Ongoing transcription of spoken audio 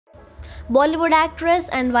Bollywood actress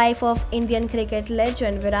and wife of Indian cricket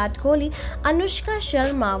legend Virat Kohli, Anushka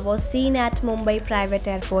Sharma was seen at Mumbai private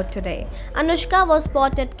airport today. Anushka was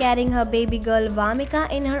spotted carrying her baby girl Vamika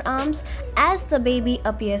in her arms as the baby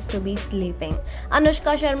appears to be sleeping.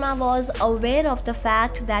 Anushka Sharma was aware of the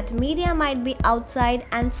fact that media might be outside,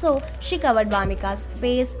 and so she covered Vamika's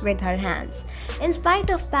face with her hands. In spite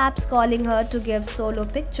of Paps calling her to give solo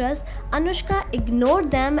pictures, Anushka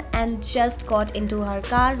ignored them and just got into her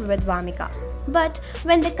car with Vamika. But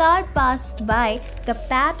when the car passed by the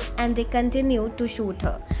Paps and they continued to shoot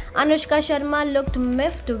her, Anushka Sharma looked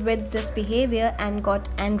miffed with this behavior and got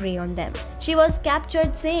angry on them. She was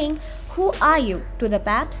captured saying, "Who are you?" to the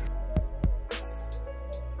Paps.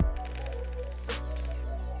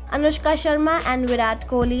 Anushka Sharma and Virat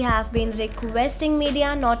Kohli have been requesting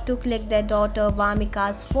media not to click their daughter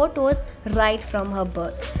Vamika's photos right from her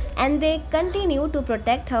birth, and they continue to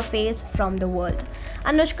protect her face from the world.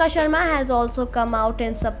 Anushka Sharma has also come out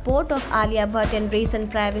in support of Alia Bhatt in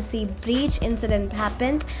recent privacy breach incident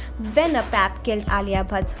happened when a pap killed Alia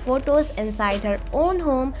Bhatt's photos inside her own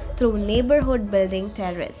home through neighborhood building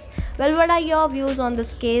terrace. Well, what are your views on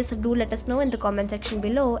this case? Do let us know in the comment section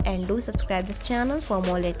below, and do subscribe this channel for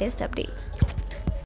more latest updates.